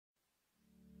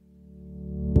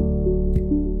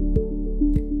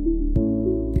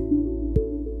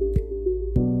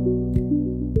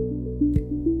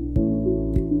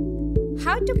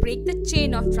to break the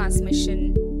chain of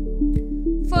transmission.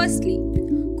 Firstly,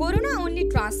 corona only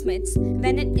transmits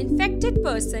when an infected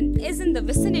person is in the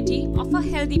vicinity of a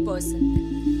healthy person.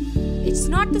 It's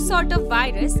not the sort of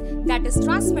virus that is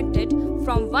transmitted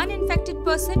from one infected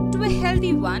person to a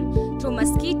healthy one through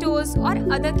mosquitoes or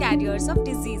other carriers of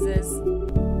diseases.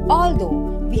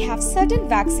 Although we have certain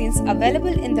vaccines available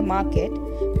in the market,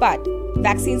 but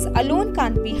vaccines alone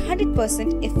can't be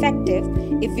 100% effective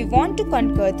if we want to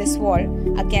conquer this war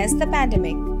against the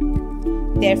pandemic.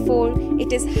 Therefore,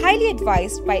 it is highly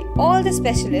advised by all the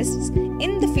specialists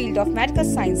in the field of medical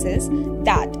sciences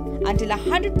that until a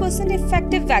 100%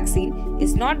 effective vaccine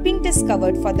is not being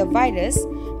discovered for the virus,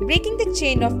 breaking the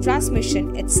chain of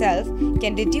transmission itself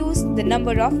can reduce the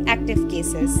number of active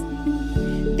cases.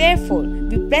 Therefore,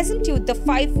 we present you the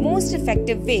 5 most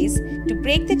effective ways to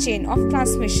break the chain of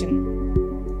transmission.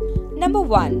 Number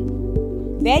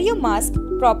 1. Wear your mask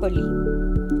properly.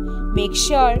 Make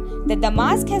sure that the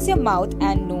mask has your mouth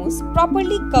and nose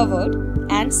properly covered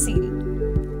and sealed.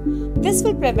 This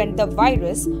will prevent the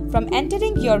virus from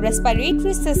entering your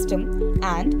respiratory system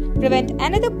and prevent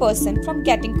another person from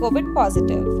getting COVID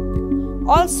positive.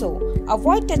 Also,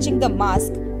 avoid touching the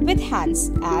mask with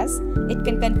hands as it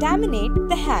can contaminate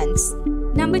the hands.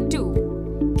 Number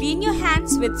 2. Clean your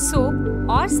hands with soap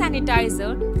or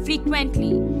sanitizer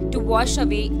frequently to wash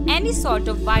away any sort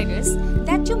of virus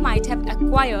that you might have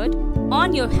acquired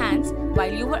on your hands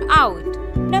while you were out.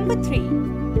 Number 3.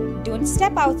 Don't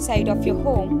step outside of your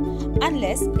home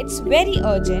unless it's very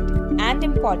urgent and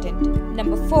important.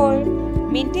 Number 4.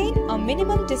 Maintain a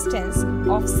minimum distance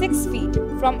of 6 feet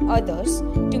from others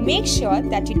to make sure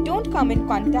that you don't come in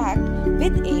contact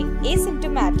with an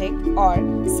asymptomatic or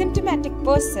symptomatic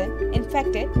person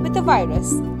infected with the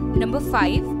virus. Number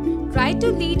 5. Try to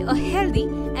lead a healthy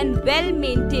and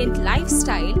well-maintained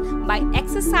lifestyle by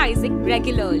exercising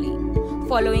regularly,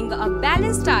 following a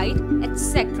balanced diet,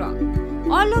 etc.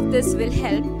 All of this will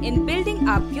help in building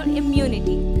up your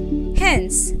immunity.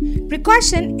 Hence,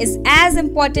 precaution is as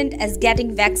important as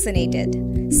getting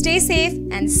vaccinated. Stay safe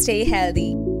and stay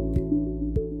healthy.